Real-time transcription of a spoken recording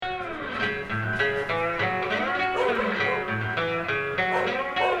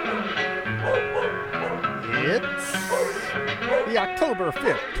the October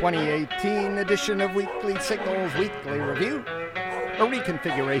 5th, 2018 edition of Weekly Signals Weekly Review, a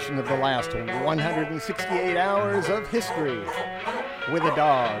reconfiguration of the last 168 hours of history with a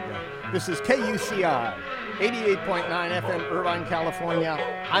dog. This is KUCI, 88.9 FM, Irvine, California.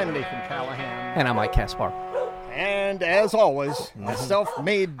 I'm Nathan Callahan. And I'm Mike Kaspar. And as always, a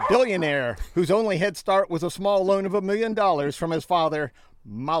self-made billionaire whose only head start was a small loan of $1 million from his father,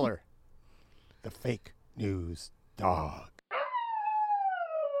 Mahler, the fake news dog.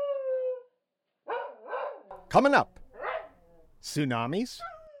 Coming up, tsunamis,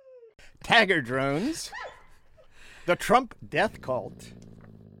 Tagger drones, the Trump death cult,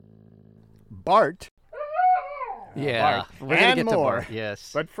 Bart, Yeah, Bart, we're gonna and get to more. Bart,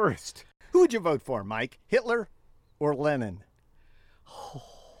 yes. But first, who would you vote for, Mike? Hitler or Lenin?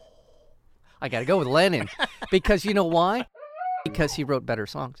 I got to go with Lenin because you know why? Because he wrote better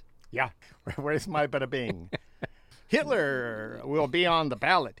songs. Yeah, where's my bada bing? Hitler will be on the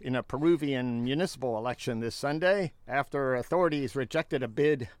ballot in a Peruvian municipal election this Sunday after authorities rejected a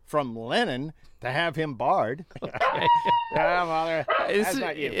bid from Lenin to have him barred. Okay. Yeah, mother, that's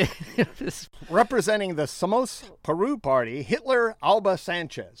not you. Is Representing the Somos Peru party, Hitler Alba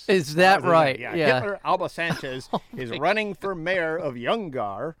Sanchez. that right? Yeah. Yeah. Hitler Alba Sanchez is running for mayor of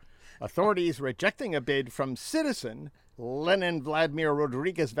Yungar. Authorities rejecting a bid from citizen Lenin Vladimir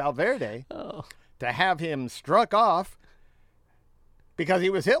Rodriguez Valverde to have him struck off because he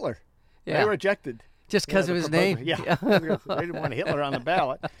was Hitler. Yeah. They rejected. Just because of his name? Yeah. They didn't want Hitler on the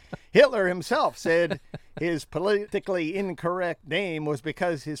ballot. Hitler himself said his politically incorrect name was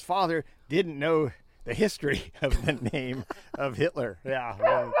because his father didn't know the history of the name of Hitler. Yeah.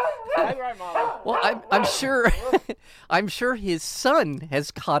 That's right, Molly. Well, I'm sure his son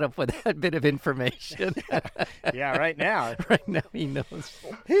has caught up with that bit of information. Yeah, right now. Right now he knows.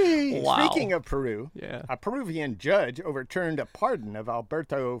 Hey, Wow. Speaking of Peru, Yeah. a Peruvian judge overturned a pardon of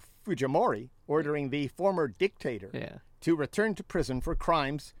Alberto Fujimori, ordering the former dictator Yeah. to return to prison for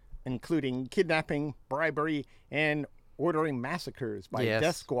crimes including kidnapping, bribery, and ordering massacres by Yes.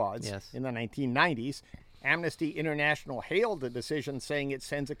 death squads Yes. in the 1990s. Amnesty International hailed the decision, saying it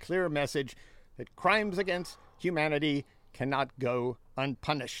sends a clear message that crimes against humanity cannot go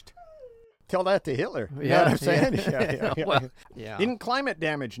unpunished. Tell that to Hitler. You know what I'm saying? Yeah. Well, yeah. In climate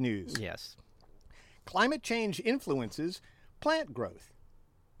damage news, Yes. climate change influences plant growth.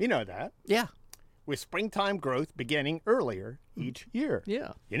 You know that, Yeah. with springtime growth beginning earlier each year.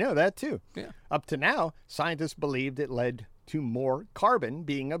 Yeah. You know that too. Yeah. Up to now, scientists believed it led to more carbon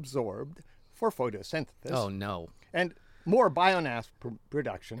being absorbed for photosynthesis Oh no. and more biomass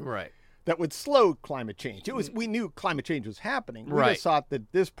production Right. that would slow climate change. We knew climate change was happening. We Right. just thought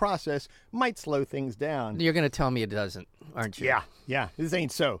that this process might slow things down. You're going to tell me it doesn't, aren't you? Yeah. This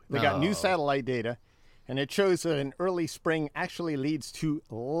ain't so. They got new No. satellite data, and it shows that an early spring actually leads to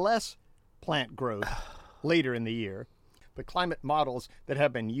less plant growth later in the year. The climate models that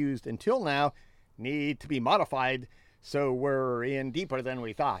have been used until now need to be modified, so we're in deeper than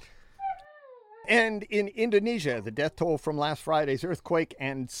we thought. And in Indonesia, the death toll from last Friday's earthquake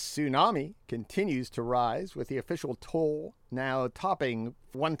and tsunami continues to rise, with the official toll now topping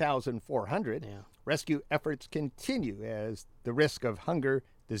 1,400. Yeah. Rescue efforts continue as the risk of hunger,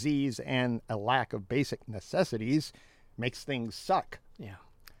 disease, and a lack of basic necessities makes things suck. Yeah.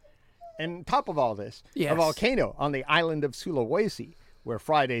 And top of all this, Yes. a volcano on the island of Sulawesi, where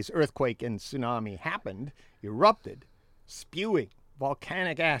Friday's earthquake and tsunami happened, erupted, spewing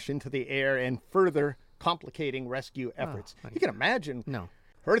volcanic ash into the air and further complicating rescue efforts. You can imagine No.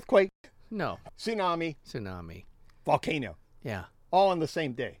 earthquake, No. tsunami, Tsunami. volcano, Yeah. all on the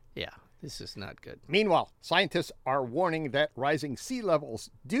same day. Yeah. This is not good. Meanwhile, scientists are warning that rising sea levels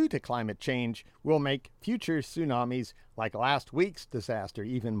due to climate change will make future tsunamis like last week's disaster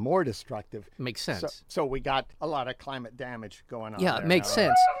even more destructive. Makes sense. So we got a lot of climate damage going on. Yeah, there it makes now.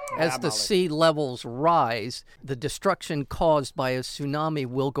 sense. Yeah, As the Molly. sea levels rise, the destruction caused by a tsunami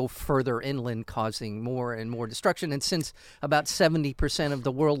will go further inland, causing more and more destruction. And since about 70% of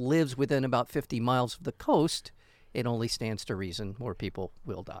the world lives within about 50 miles of the coast, it only stands to reason more people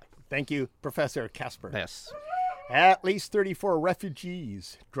will die. Thank you, Professor Casper. Yes. At least 34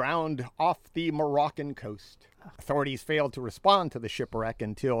 refugees drowned off the Moroccan coast. Authorities failed to respond to the shipwreck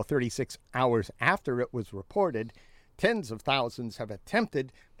until 36 hours after it was reported. Tens of thousands have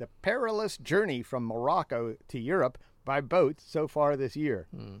attempted the perilous journey from Morocco to Europe by boat so far this year.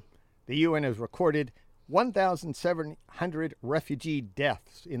 The UN has recorded 1,700 refugee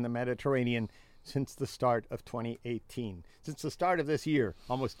deaths in the Mediterranean since the start of 2018. Since the start of this year,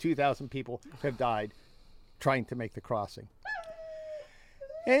 almost 2,000 people have died trying to make the crossing.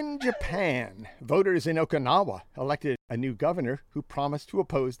 In Japan, voters in Okinawa elected a new governor who promised to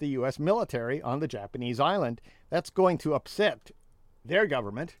oppose the U.S. military on the Japanese island. That's going to upset their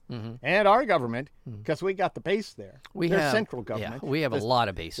government and our government because we got the base there. Their central government. Yeah, we have a lot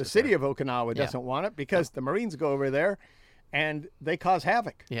of bases. The city of Okinawa doesn't want it because the Marines go over there and they cause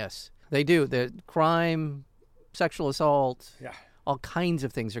havoc. Yes, they do. The crime, sexual assault, Yeah. all kinds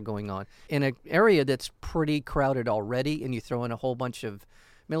of things are going on in an area that's pretty crowded already, and you throw in a whole bunch of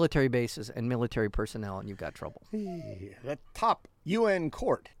military bases and military personnel, and you've got trouble. The top UN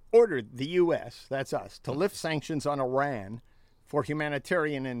court ordered the U.S., that's us, to lift sanctions on Iran for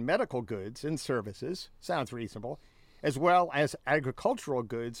humanitarian and medical goods and services, sounds reasonable, as well as agricultural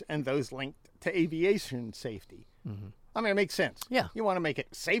goods and those linked to aviation safety. I mean, it makes sense. Yeah. You want to make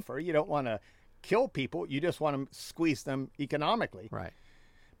it safer. You don't want to kill people. You just want to squeeze them economically. Right.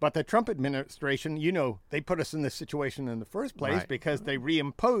 But the Trump administration, they put us in this situation in the first place because they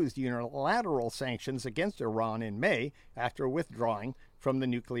reimposed unilateral sanctions against Iran in May after withdrawing from the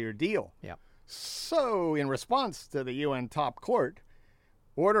nuclear deal. Yeah. So, in response to the UN top court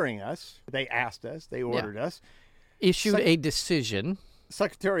ordering us, they ordered us, Issued a decision.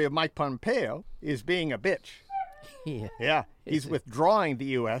 Secretary of Mike Pompeo is being a bitch. Yeah. Yeah, he's withdrawing the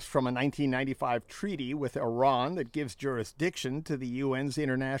U.S. from a 1995 treaty with Iran that gives jurisdiction to the UN's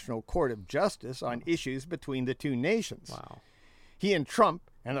International Court of Justice on issues between the two nations. Wow. He and Trump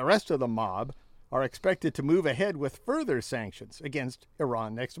and the rest of the mob are expected to move ahead with further sanctions against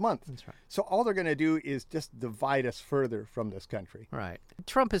Iran next month. That's right. So all they're going to do is just divide us further from this country. Right.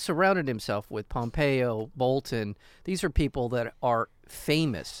 Trump has surrounded himself with Pompeo, Bolton. These are people that are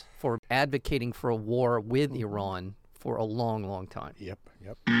famous for advocating for a war with Iran for a long, long time. Yep.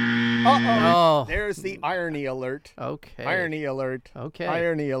 Uh-oh. Oh. There's the irony alert. Okay. Irony alert. Okay.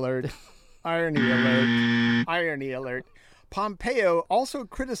 Irony alert. Irony alert. Irony alert. Pompeo also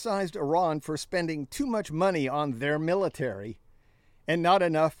criticized Iran for spending too much money on their military and not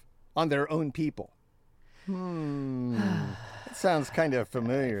enough on their own people. That sounds kind of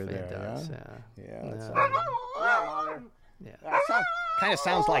familiar there. It does, Yeah. Yeah. That kind of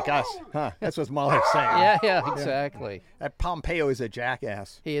sounds like us. Huh? That's what Mahler's saying. Yeah, exactly. That Pompeo is a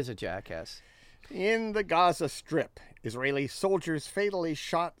jackass. He is a jackass. In the Gaza Strip, Israeli soldiers fatally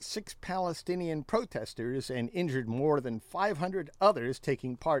shot 6 Palestinian protesters and injured more than 500 others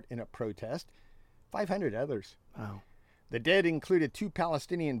taking part in a protest. 500 others. Wow. The dead included 2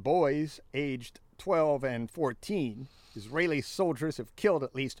 Palestinian boys aged 12 and 14. Israeli soldiers have killed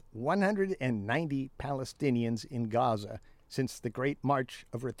at least 190 Palestinians in Gaza since the Great March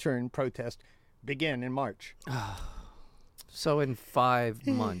of Return protest began in March. So in 5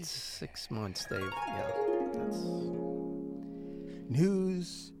 months, 6 months, that's...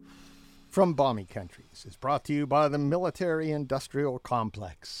 News from Bombing Countries is brought to you by the Military-Industrial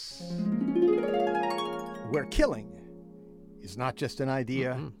Complex, where killing is not just an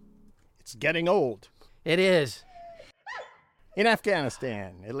idea, it's getting old. It is. In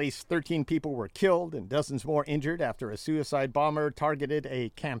Afghanistan, at least 13 people were killed and dozens more injured after a suicide bomber targeted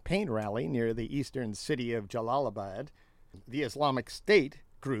a campaign rally near the eastern city of Jalalabad. The Islamic State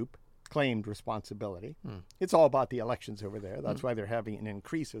group claimed responsibility. It's all about the elections over there. That's why they're having an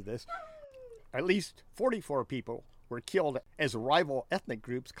increase of this. At least 44 people were killed as rival ethnic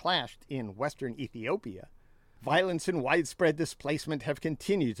groups clashed in western Ethiopia. Violence and widespread displacement have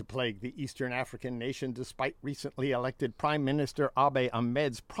continued to plague the Eastern African nation despite recently elected Prime Minister Abiy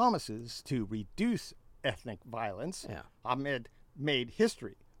Ahmed's promises to reduce ethnic violence. Yeah. Ahmed made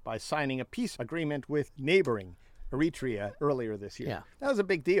history by signing a peace agreement with neighboring Eritrea earlier this year. Yeah. That was a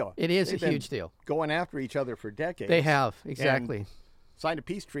big deal. It is They've a been huge deal. Going after each other for decades. They have, exactly. And signed a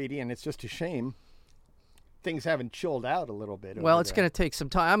peace treaty, and it's just a shame things haven't chilled out a little bit. Well, it's going to take some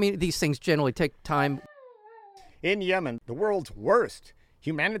time. I mean, these things generally take time. In Yemen, the world's worst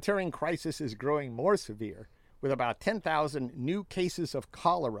humanitarian crisis is growing more severe, with about 10,000 new cases of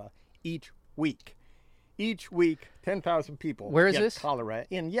cholera each week. Each week, 10,000 people Where is get this? cholera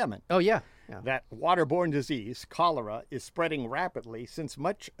in Yemen. Oh, yeah. That waterborne disease, cholera, is spreading rapidly since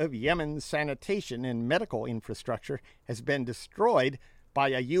much of Yemen's sanitation and medical infrastructure has been destroyed by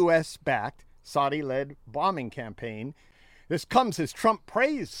a U.S.-backed, Saudi-led bombing campaign. This comes as Trump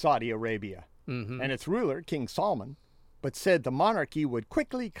praised Saudi Arabia and its ruler, King Salman, but said the monarchy would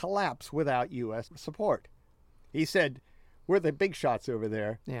quickly collapse without U.S. support. He said, "We're the big shots over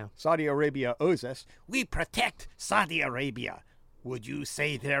there. Yeah. Saudi Arabia owes us. We protect Saudi Arabia. Would you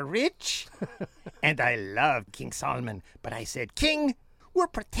say they're rich?" And I loved King Salman, but I said, "King, we're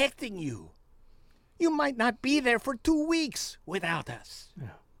protecting you. You might not be there for 2 weeks without us.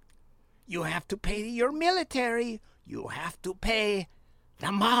 Yeah. You have to pay your military. You have to pay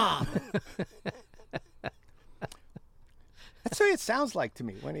The mob. That's what it sounds like to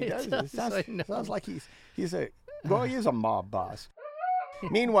me when he does it. It sounds like he is a mob boss.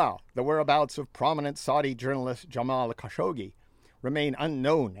 Meanwhile, the whereabouts of prominent Saudi journalist Jamal Khashoggi remain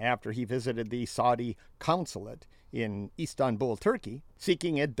unknown after he visited the Saudi consulate in Istanbul, Turkey,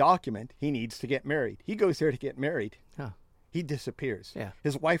 seeking a document he needs to get married. He goes there to get married. Huh. He disappears. Yeah.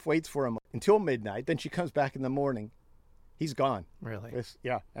 His wife waits for him until midnight. Then she comes back in the morning. He's gone. Really?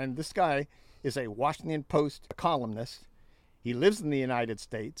 And this guy is a Washington Post columnist. He lives in the United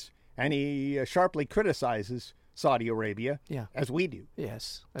States, and he sharply criticizes Saudi Arabia, as we do.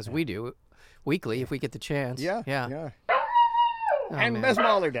 Yes, as we do, weekly if we get the chance. Yeah. Oh, and as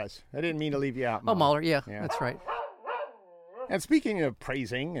Mahler does. I didn't mean to leave you out, Mahler. Oh, Mahler, yeah, that's right. And speaking of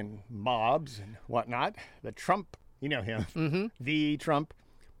praising and mobs and whatnot, the Trump, you know him, the Trump,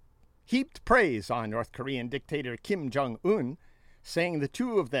 heaped praise on North Korean dictator Kim Jong-un, saying the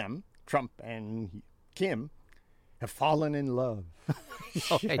two of them, Trump and Kim, have fallen in love.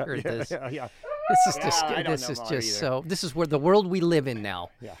 Oh, I heard this. Yeah. This is where the world we live in now.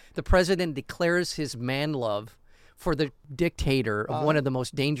 Yeah. The president declares his man love for the dictator of one of the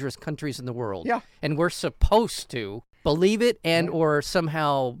most dangerous countries in the world. Yeah. And we're supposed to believe it and or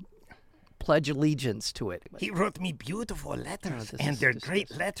somehow pledge allegiance to it. He wrote me beautiful letters, and they're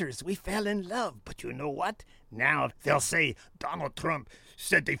great letters. We fell in love. But you know what? Now they'll say Donald Trump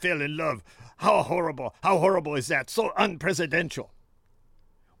said they fell in love. How horrible. How horrible is that? So unpresidential.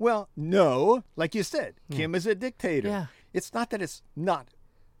 Well, no. Like you said, Kim is a dictator. Yeah. It's not that it's not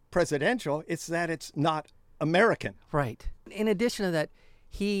presidential. It's that it's not American. Right. In addition to that,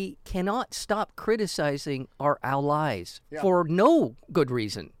 he cannot stop criticizing our allies for no good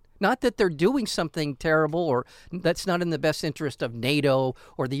reason. Not that they're doing something terrible or that's not in the best interest of NATO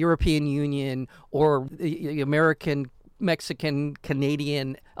or the European Union or the American, Mexican,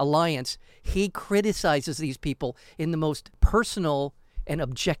 Canadian alliance. He criticizes these people in the most personal and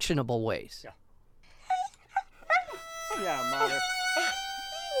objectionable ways. Yeah, Mother.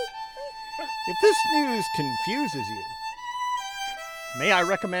 If this news confuses you, may I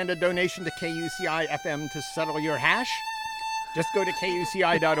recommend a donation to KUCI-FM to settle your hash? Just go to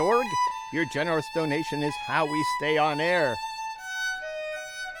KUCI.org. Your generous donation is how we stay on air.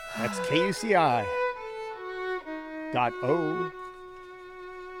 That's KUCI.org.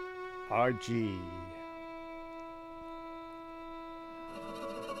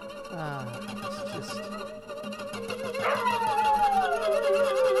 It's just...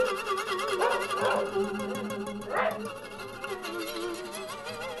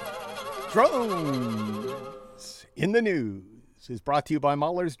 Drones in the news is brought to you by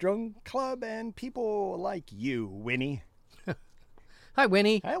Mahler's Drone Club and people like you, Winnie. Hi,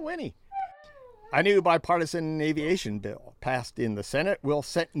 Winnie. Hi, Winnie. A new bipartisan aviation bill passed in the Senate will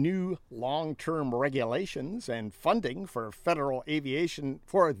set new long-term regulations and funding for the Federal Aviation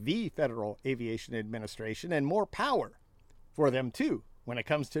Administration and more power for them, too, when it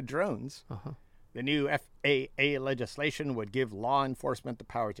comes to drones. The new FAA legislation would give law enforcement the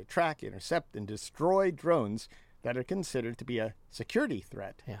power to track, intercept, and destroy drones that are considered to be a security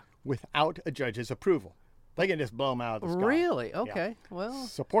threat without a judge's approval. They can just blow them out of the sky. Really? Okay. Yeah. Well,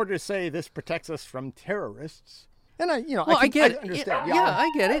 supporters say this protects us from terrorists. And I get it. I understand.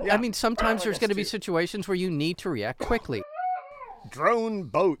 I get it. Yeah. I mean, sometimes there's going to be situations where you need to react quickly. Drone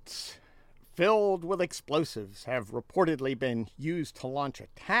boats filled with explosives have reportedly been used to launch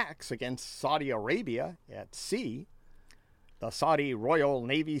attacks against Saudi Arabia at sea. The Saudi Royal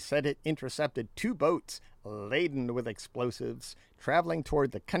Navy said it intercepted 2 boats laden with explosives traveling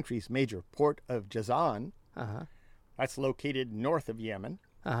toward the country's major port of Jazan. That's located north of Yemen.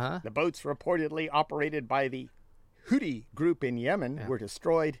 The boats reportedly operated by the Houthi group in Yemen were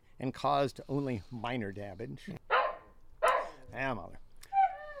destroyed and caused only minor damage.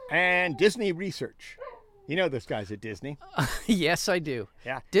 And Disney Research. You know those guys at Disney. Yes, I do.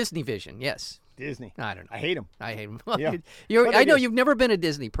 Yeah. Disney Vision, yes. Disney. I don't know. I hate them. I hate them. Yeah. I know you've never been a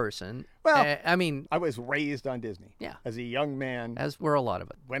Disney person. Well, I mean, I was raised on Disney. Yeah. As a young man. As were a lot of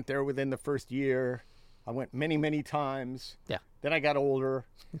it. Went there within the first year. I went many, many times. Yeah. Then I got older.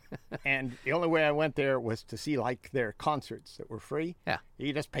 And the only way I went there was to see like their concerts that were free. Yeah.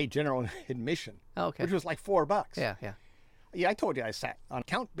 You just pay general admission. Oh, okay. Which was like $4. Yeah. Yeah, I told you I sat on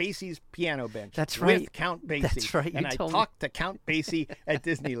Count Basie's piano bench. That's right. With Count Basie. That's right. And I talked to Count Basie at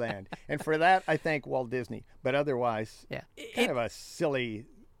Disneyland. And for that, I thank Walt Disney. But otherwise, kind of a silly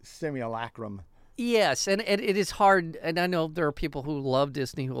simulacrum. Yes, and it is hard, and I know there are people who love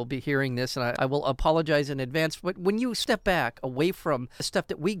Disney who will be hearing this, and I will apologize in advance, but when you step back away from the stuff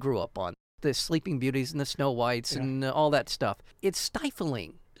that we grew up on, the Sleeping Beauties and the Snow Whites and all that stuff. It's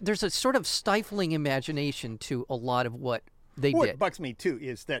stifling. There's a sort of stifling imagination to a lot of what they What did. bugs me, too,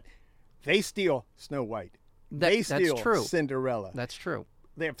 is that they steal Snow White. That's They steal true. Cinderella. That's true.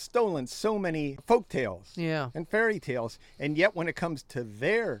 They have stolen so many folk tales Yeah. and fairy tales, and yet when it comes to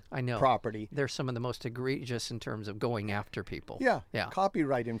their I know. property, They're some of the most egregious in terms of going after people. yeah, Yeah.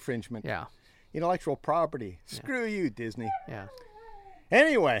 copyright infringement, Yeah. intellectual property. Screw you, Disney. Yeah.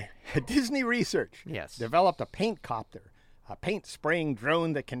 Anyway, Disney Research Yes. developed a paint copter, a paint spraying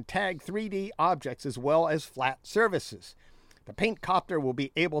drone that can tag 3D objects as well as flat surfaces. The paint copter will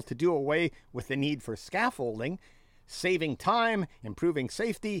be able to do away with the need for scaffolding, saving time, improving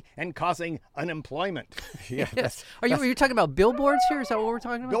safety, and causing unemployment. Yeah, Yes. Are you talking about billboards here? Is that what we're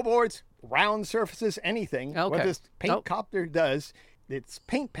talking about? billboards, round surfaces, anything. What Okay. this paint Oh. copter does, its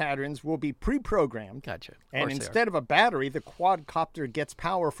paint patterns will be pre-programmed. Gotcha. Of And course they are. instead of a battery, the quadcopter gets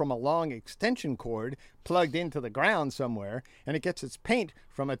power from a long extension cord plugged into the ground somewhere, and it gets its paint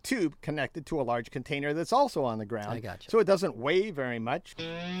from a tube connected to a large container that's also on the ground. I gotcha. So it doesn't weigh very much.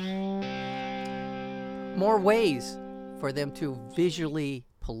 More ways for them to visually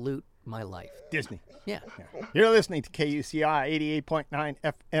pollute my life. Disney. Yeah. You're listening to KUCI 88.9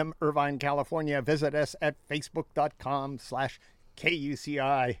 FM, Irvine, California. Visit us at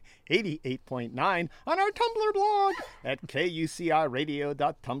facebook.com/KUCI 88.9 on our Tumblr blog at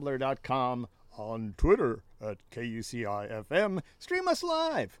kuciradio.tumblr.com, on Twitter at KUCI-FM. Stream us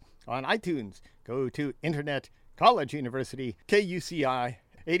live on iTunes. Go to Internet College University, KUCI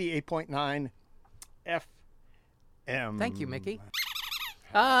 88.9 FM. Thank you, Mickey.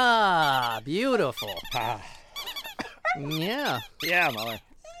 Ah, beautiful. Yeah. Yeah, Mahler.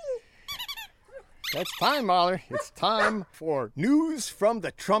 That's time, Mahler. It's time for news from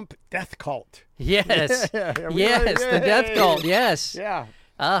the Trump death cult. Yes. Yeah, Yes, the death yay. cult. Yes. Yeah.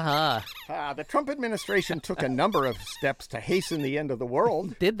 Uh-huh. The Trump administration took a number of steps to hasten the end of the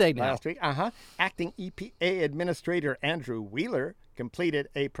world. Did they now? Last week, Acting EPA Administrator Andrew Wheeler completed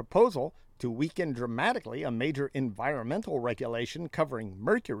a proposal to weaken dramatically a major environmental regulation covering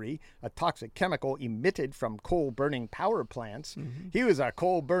mercury, a toxic chemical emitted from coal-burning power plants. He was a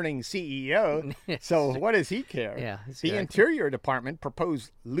coal-burning CEO, so what does he care? Yeah, The exactly. Interior Department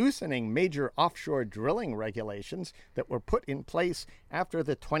proposed loosening major offshore drilling regulations that were put in place after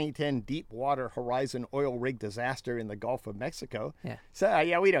the 2010 Deepwater Horizon oil rig disaster in the Gulf of Mexico. Yeah.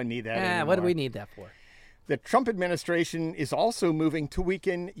 So, we don't need that anymore. What do we need that for? The Trump administration is also moving to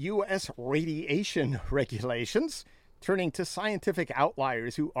weaken U.S. radiation regulations, turning to scientific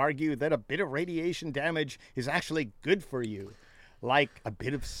outliers who argue that a bit of radiation damage is actually good for you, like a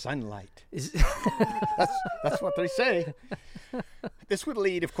bit of sunlight. That's what they say. This would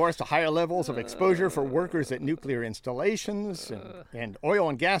lead, of course, to higher levels of exposure for workers at nuclear installations and oil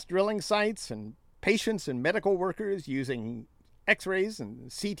and gas drilling sites, and patients and medical workers using X-rays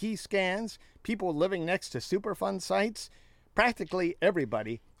and CT scans, people living next to Superfund sites. Practically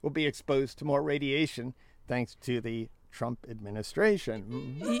everybody will be exposed to more radiation thanks to the Trump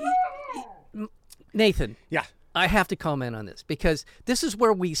administration. Nathan, Yeah. I have to comment on this because this is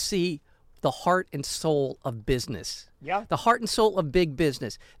where we see the heart and soul of business. Yeah. The heart and soul of big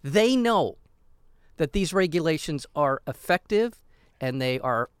business. They know that these regulations are effective and they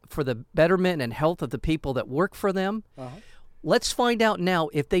are for the betterment and health of the people that work for them. Let's find out now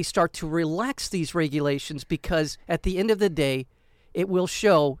if they start to relax these regulations, because at the end of the day, it will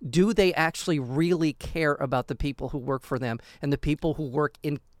show, do they actually really care about the people who work for them and the people who work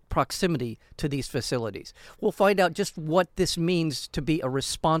in proximity to these facilities? We'll find out just what this means to be a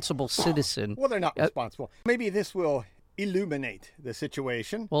responsible citizen. Well, they're not responsible. Maybe this will illuminate the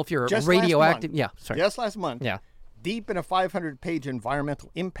situation. Well, if you're Just radioactive, last month, Just last month, Yeah. deep in a 500-page environmental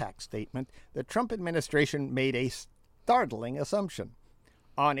impact statement, the Trump administration made a startling assumption.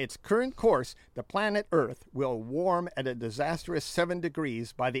 On its current course, the planet Earth will warm at a disastrous 7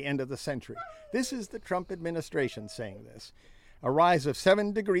 degrees by the end of the century. This is the Trump administration saying this. A rise of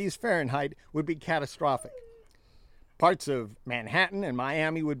 7 degrees Fahrenheit would be catastrophic. Parts of Manhattan and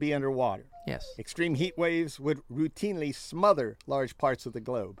Miami would be underwater. Yes. Extreme heat waves would routinely smother large parts of the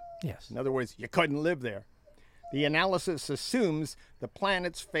globe. Yes. In other words, you couldn't live there. The analysis assumes the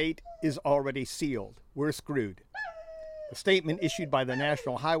planet's fate is already sealed. We're screwed. The statement issued by the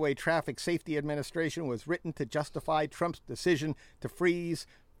National Highway Traffic Safety Administration was written to justify Trump's decision to freeze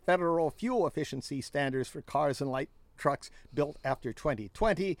federal fuel efficiency standards for cars and light trucks built after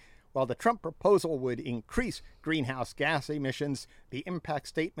 2020, While the Trump proposal would increase greenhouse gas emissions, the impact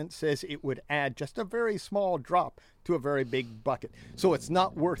statement says it would add just a very small drop to a very big bucket. So it's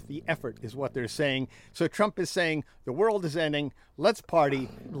not worth the effort, is what they're saying. So Trump is saying the world is ending. Let's party,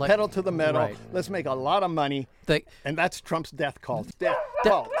 pedal to the metal. Right. Let's make a lot of money. And that's Trump's death cult.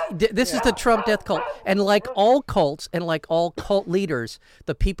 This is the Trump death cult. And like all cults and like all cult leaders,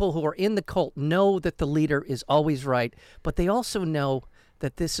 the people who are in the cult know that the leader is always right, but they also know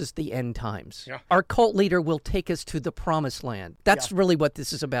that this is the end times. Yeah. Our cult leader will take us to the promised land. That's really what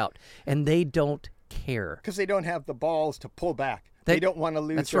this is about. And they don't care. Because they don't have the balls to pull back. They don't want to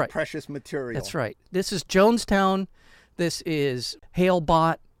lose their precious material. That's right. This is Jonestown. This is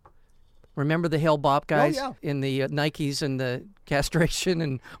Hale-Bopp. Remember the Hale-Bopp guys in the Nikes and the castration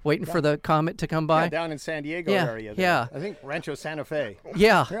and waiting for the comet to come by? Yeah, down in San Diego area. There. Yeah. I think Rancho Santa Fe.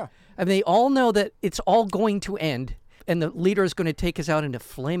 Yeah. And they all know that it's all going to end, and the leader is going to take us out into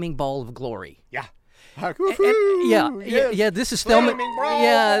flaming ball of glory. Yeah. This is Thelma.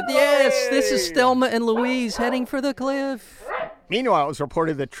 This is Thelma and Louise heading for the cliff. Meanwhile, it was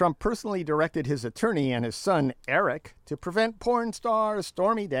reported that Trump personally directed his attorney and his son, Eric, to prevent porn star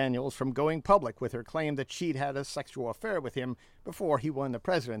Stormy Daniels from going public with her claim that she'd had a sexual affair with him before he won the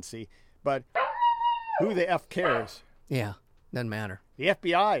presidency. But who the F cares? Yeah, doesn't matter. The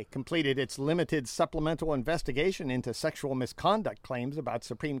FBI completed its limited supplemental investigation into sexual misconduct claims about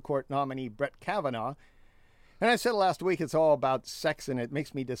Supreme Court nominee Brett Kavanaugh. And I said last week it's all about sex, and it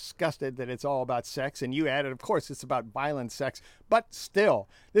makes me disgusted that it's all about sex. And you added, of course, it's about violent sex. But still,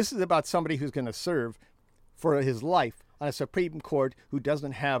 this is about somebody who's going to serve for his life on a Supreme Court who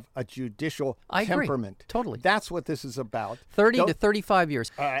doesn't have a judicial temperament. Agree. Totally. That's what this is about. 30 to 35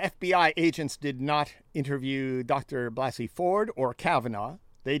 years. FBI agents did not interview Dr. Blasey Ford or Kavanaugh.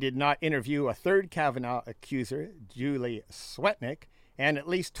 They did not interview a third Kavanaugh accuser, Julie Swetnick, and at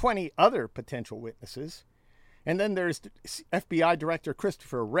least 20 other potential witnesses. And then there's FBI Director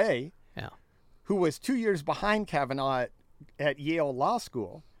Christopher Wray, who was 2 years behind Kavanaugh at Yale Law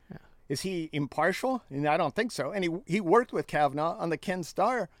School. Yeah. Is he impartial? And I don't think so. And he worked with Kavanaugh on the Ken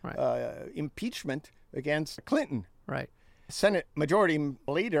Starr impeachment against Clinton. Right. Senate Majority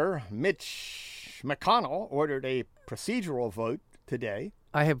Leader Mitch McConnell ordered a procedural vote today.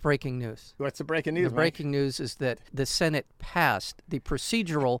 I have breaking news. What's the breaking news, The breaking news is that the Senate passed the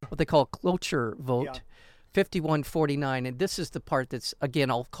procedural, what they call cloture vote, 51-49, and this is the part that's, again,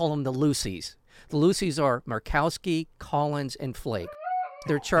 I'll call them the Lucy's. The Lucy's are Murkowski, Collins, and Flake.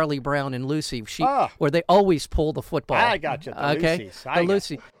 They're Charlie Brown and Lucy, where they always pull the football. I got you. The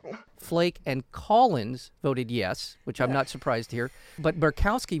Lucy. Flake and Collins voted yes, which I'm not surprised to hear, but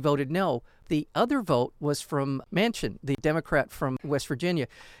Murkowski voted no. The other vote was from Manchin, the Democrat from West Virginia.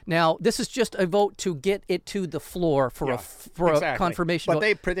 Now, this is just a vote to get it to the floor for a confirmation vote. But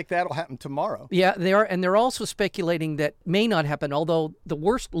they predict that'll happen tomorrow. Yeah, they are, and they're also speculating that may not happen, although the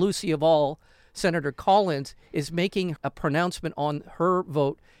worst Lucy of all, Senator Collins, is making a pronouncement on her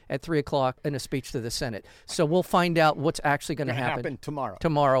vote at 3 o'clock in a speech to the Senate. So we'll find out what's actually going to happen tomorrow.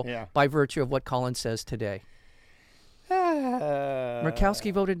 By virtue of what Collins says today.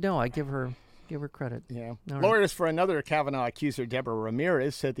 Murkowski voted no. I give her credit. Yeah. Lawyers for another Kavanaugh accuser, Deborah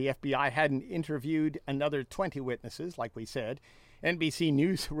Ramirez, said the FBI hadn't interviewed another 20 witnesses, like we said. NBC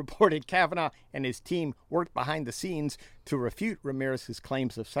News reported Kavanaugh and his team worked behind the scenes to refute Ramirez's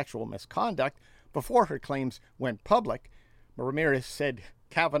claims of sexual misconduct before her claims went public. Ramirez said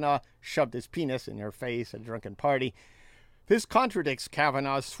Kavanaugh shoved his penis in her face at a drunken party. This contradicts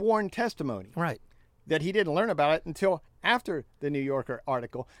Kavanaugh's sworn testimony. Right. That he didn't learn about it until after the New Yorker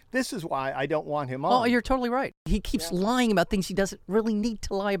article. This is why I don't want him on. Oh, you're totally right. He keeps lying about things he doesn't really need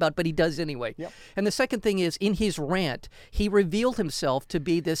to lie about, but he does anyway. Yep. And the second thing is, in his rant, he revealed himself to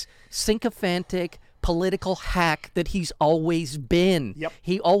be this sycophantic political hack that he's always been. Yep.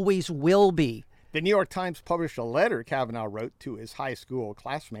 He always will be. The New York Times published a letter Kavanaugh wrote to his high school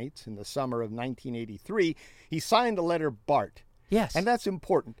classmates in the summer of 1983. He signed the letter Bart. Yes. And that's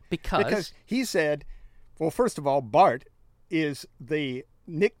important. Because he said, well, first of all, Bart is the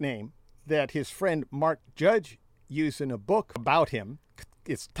nickname that his friend Mark Judge used in a book about him.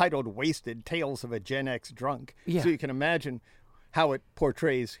 It's titled Wasted, Tales of a Gen X Drunk. Yeah. So you can imagine how it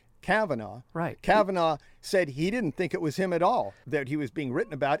portrays Kavanaugh. Right. Kavanaugh said he didn't think it was him at all that he was being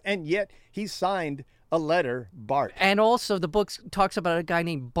written about, and yet he signed a letter, Bart. And also the book talks about a guy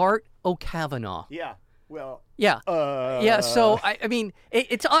named Bart O'Kavanaugh. Yeah. Well. Yeah. So I mean,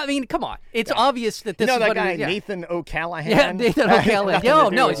 come on. It's obvious that this is that what guy, it is. Nathan O'Callahan. Yeah, Nathan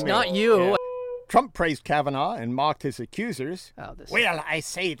O'Callahan. No, it's not you. Yeah. Trump praised Kavanaugh and mocked his accusers. Well, I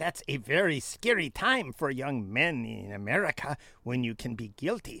say that's a very scary time for young men in America when you can be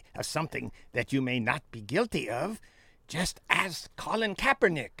guilty of something that you may not be guilty of, just as Colin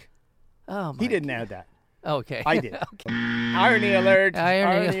Kaepernick. Oh, He didn't add that. Okay. I did. Okay. Irony alert.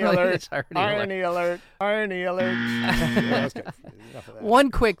 Irony alert. Irony alert. Irony alert. Yeah, that's good. Enough of that. One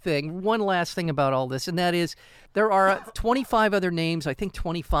quick thing, one last thing about all this, and that is there are 25 other names, I think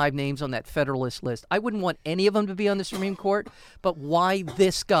 25 names on that Federalist list. I wouldn't want any of them to be on the Supreme Court, but why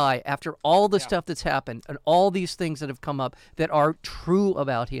this guy, after all the stuff that's happened and all these things that have come up that are true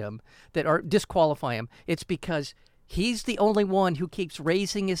about him, that are disqualify him, it's because he's the only one who keeps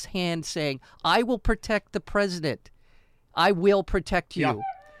raising his hand saying, I will protect the president. I will protect you. Yeah.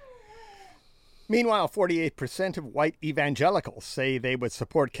 Meanwhile, 48% of white evangelicals say they would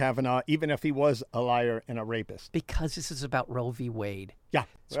support Kavanaugh even if he was a liar and a rapist. Because this is about Roe v. Wade. Yeah.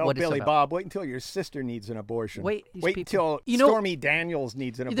 It's Well, what it's Billy about. Bob, wait until your sister needs an abortion. Wait until You know- Stormy Daniels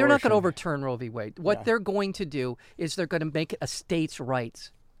needs an abortion. They're not going to overturn Roe v. Wade. What Yeah. they're going to do is they're going to make it a states'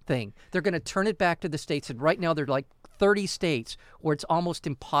 rights thing. They're going to turn it back to the states. And right now, they're like 30 states where it's almost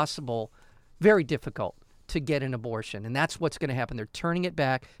impossible, very difficult to get an abortion. And that's what's going to happen. They're turning it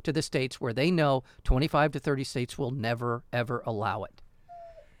back to the states where they know 25 to 30 states will never, ever allow it.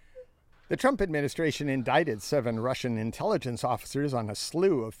 The Trump administration indicted 7 Russian intelligence officers on a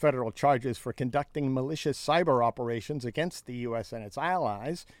slew of federal charges for conducting malicious cyber operations against the U.S. and its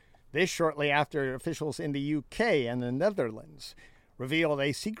allies. This shortly after officials in the UK and the Netherlands revealed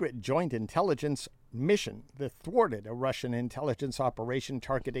a secret joint intelligence mission that thwarted a Russian intelligence operation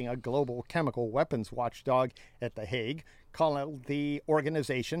targeting a global chemical weapons watchdog at The Hague, called the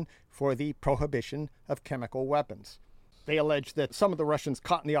Organization for the Prohibition of Chemical Weapons. They allege that some of the Russians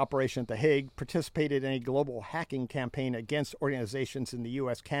caught in the operation at The Hague participated in a global hacking campaign against organizations in the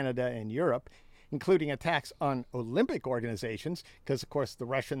U.S., Canada, and Europe, including attacks on Olympic organizations, because, of course, the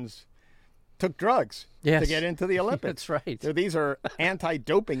Russians took drugs Yes. to get into the Olympics. That's right. So these are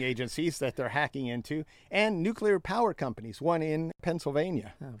anti-doping agencies that they're hacking into, and nuclear power companies, one in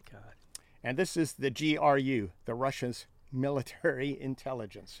Pennsylvania. Oh, God. And this is the GRU, the Russia's military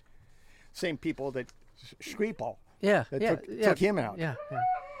intelligence. Same people that Skripal Yeah. that yeah, took him out. Yeah. Yeah.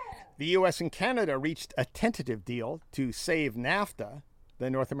 The U.S. and Canada reached a tentative deal to save NAFTA, the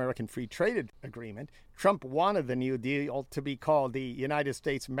North American Free Trade Agreement. Trump wanted the new deal to be called the United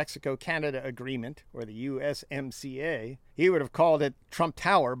States-Mexico-Canada Agreement, or the USMCA. He would have called it Trump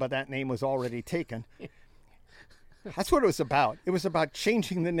Tower, but that name was already taken. That's what it was about. It was about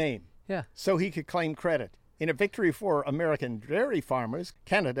changing the name Yeah. so he could claim credit. In a victory for American dairy farmers,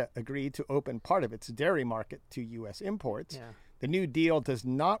 Canada agreed to open part of its dairy market to U.S. imports. Yeah. The new deal does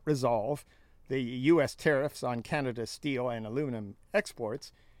not resolve the U.S. tariffs on Canada's steel and aluminum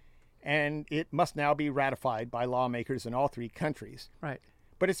exports, and it must now be ratified by lawmakers in all 3 countries. Right.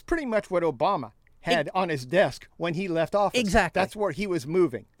 But it's pretty much what Obama had on his desk when he left office. Exactly. That's where he was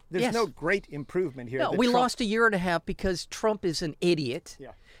moving. There's Yes. no great improvement here. No, that we Trump- lost a year and a half because Trump is an idiot.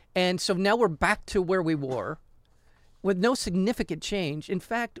 Yeah. And so now we're back to where we were with no significant change. In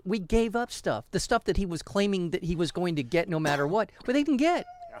fact, we gave up stuff, the stuff that he was claiming that he was going to get no matter what, but they didn't get.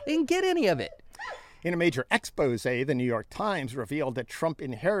 They didn't get any of it. In a major expose, the New York Times revealed that Trump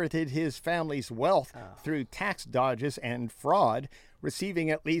inherited his family's wealth through tax dodges and fraud, receiving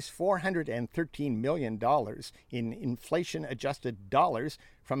at least $413 million in inflation-adjusted dollars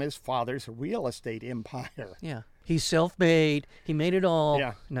from his father's real estate empire. Yeah. He's self-made. He made it all.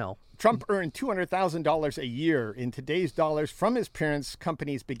 Yeah. No. Trump earned $200,000 a year in today's dollars from his parents'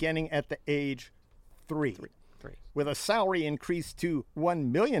 companies beginning at the age 3. With a salary increase to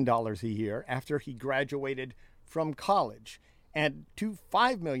 $1 million a year after he graduated from college, and to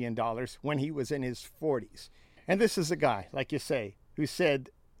 $5 million when he was in his 40s. And this is a guy, like you say, who said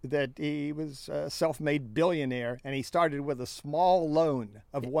that he was a self-made billionaire, and he started with a small loan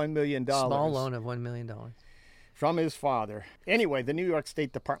of $1 million. Small loan of $1 million. From his father. Anyway, the New York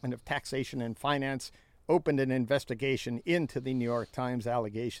State Department of Taxation and Finance opened an investigation into the New York Times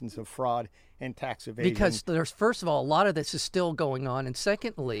allegations of fraud and tax evasion. Because there's, first of all, a lot of this is still going on. And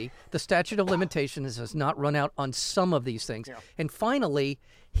secondly, the statute of limitations has not run out on some of these things. Yeah. And finally,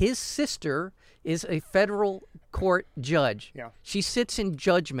 his sister is a federal court judge. Yeah. She sits in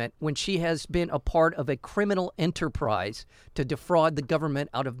judgment when she has been a part of a criminal enterprise to defraud the government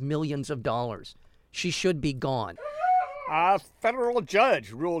out of millions of dollars. She should be gone. A federal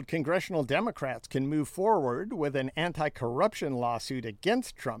judge ruled congressional Democrats can move forward with an anti-corruption lawsuit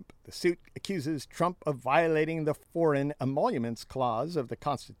against Trump. The suit accuses Trump of violating the Foreign Emoluments Clause of the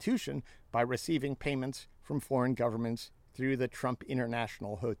Constitution by receiving payments from foreign governments through the Trump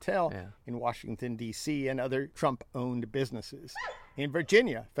International Hotel in Washington, D.C., and other Trump-owned businesses. In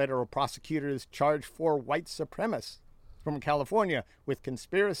Virginia, federal prosecutors charged 4 white supremacists from California with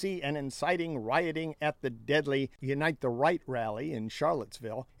conspiracy and inciting rioting at the deadly Unite the Right rally in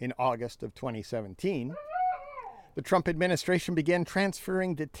Charlottesville in August of 2017. The Trump administration began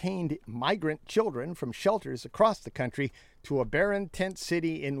transferring detained migrant children from shelters across the country to a barren tent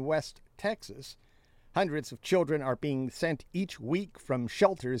city in West Texas. Hundreds of children are being sent each week from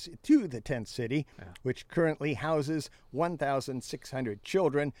shelters to the tent city, which currently houses 1,600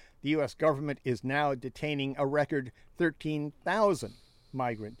 children. The U.S. government is now detaining a record 13,000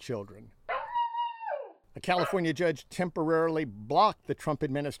 migrant children. A California judge temporarily blocked the Trump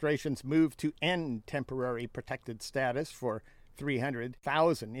administration's move to end temporary protected status for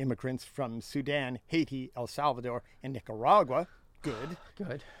 300,000 immigrants from Sudan, Haiti, El Salvador, and Nicaragua. Good.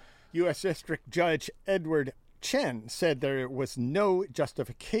 U.S. District Judge Edward Chen said there was no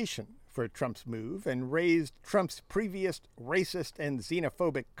justification for Trump's move and raised Trump's previous racist and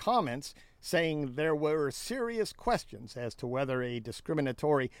xenophobic comments, saying there were serious questions as to whether a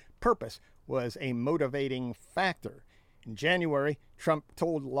discriminatory purpose was a motivating factor. In January, Trump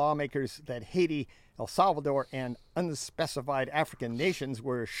told lawmakers that Haiti, El Salvador, and unspecified African nations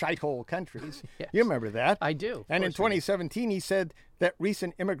were shithole countries. Yes. You remember that? I do. And in 2017, he said that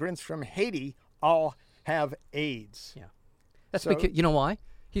recent immigrants from Haiti all have AIDS. Yeah. That's because, you know why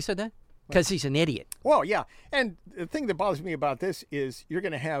he said that? Because he's an idiot. Well, yeah. And the thing that bothers me about this is you're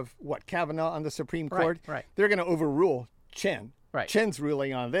going to have, Kavanaugh on the Supreme Court? Right. They're going to overrule Chen. Right. Chen's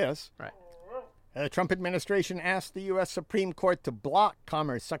ruling on this. Right. The Trump administration asked the U.S. Supreme Court to block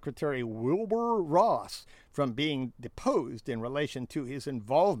Commerce Secretary Wilbur Ross from being deposed in relation to his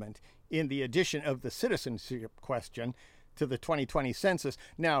involvement in the addition of the citizenship question to the 2020 census.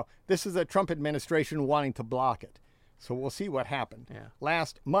 Now, this is the Trump administration wanting to block it. So we'll see what happened. Yeah.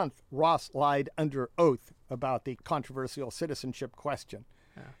 Last month, Ross lied under oath about the controversial citizenship question.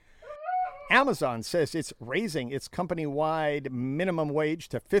 Amazon says it's raising its company-wide minimum wage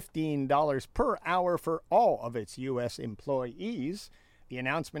to $15 per hour for all of its U.S. employees. The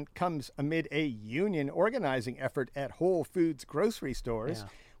announcement comes amid a union organizing effort at Whole Foods grocery stores,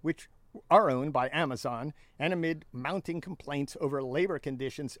 which are owned by Amazon, and amid mounting complaints over labor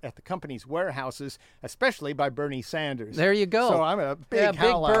conditions at the company's warehouses, especially by Bernie Sanders. There you go. So I'm a big Big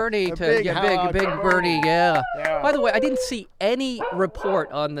Bernie. Big Bernie, yeah. By the way, I didn't see any report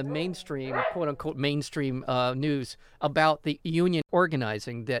on the mainstream, quote-unquote mainstream news about the union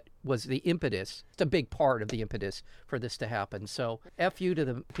organizing that was the impetus. It's a big part of the impetus for this to happen. So F you to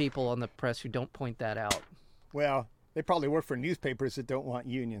the people on the press who don't point that out. Well, they probably work for newspapers that don't want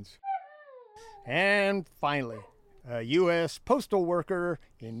unions. And finally, a U.S. postal worker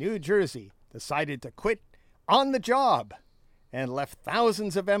in New Jersey decided to quit on the job and left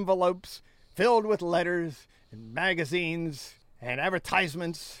thousands of envelopes filled with letters and magazines and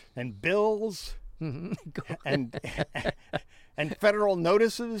advertisements and bills and federal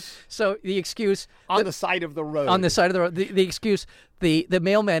notices. So the excuse on the side of the road. On the side of the road. The excuse, the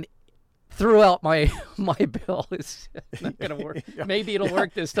mailman threw out my bill is not going to work. Maybe it'll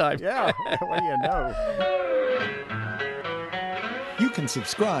work this time. Yeah, what do you know? You can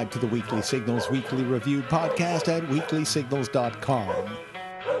subscribe to the Weekly Signals Weekly Review podcast at weeklysignals.com.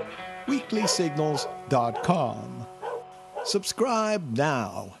 weeklysignals.com. Subscribe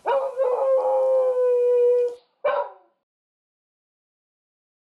now.